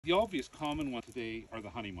The obvious common one today are the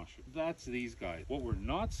honey mushroom. That's these guys. What we're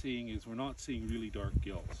not seeing is we're not seeing really dark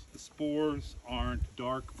gills. The spores aren't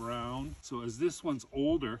dark brown. So as this one's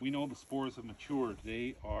older, we know the spores have matured.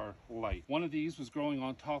 They are light. One of these was growing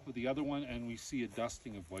on top of the other one, and we see a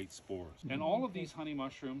dusting of white spores. And all of these honey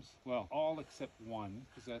mushrooms, well, all except one,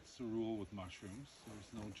 because that's the rule with mushrooms.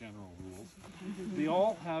 There's no general rules. They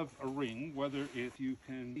all have a ring, whether if you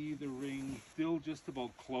can see the ring still just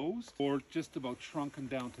about closed or just about shrunken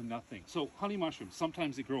down to nothing. So honey mushrooms,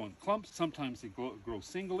 sometimes they grow in clumps, sometimes they grow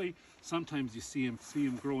singly, sometimes you see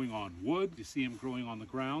them growing on wood, you see them growing on the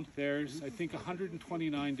ground. There's, I think,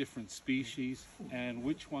 129 different species, and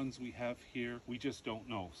which ones we have here, we just don't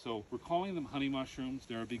know. So we're calling them honey mushrooms.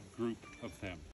 They're a big group of them.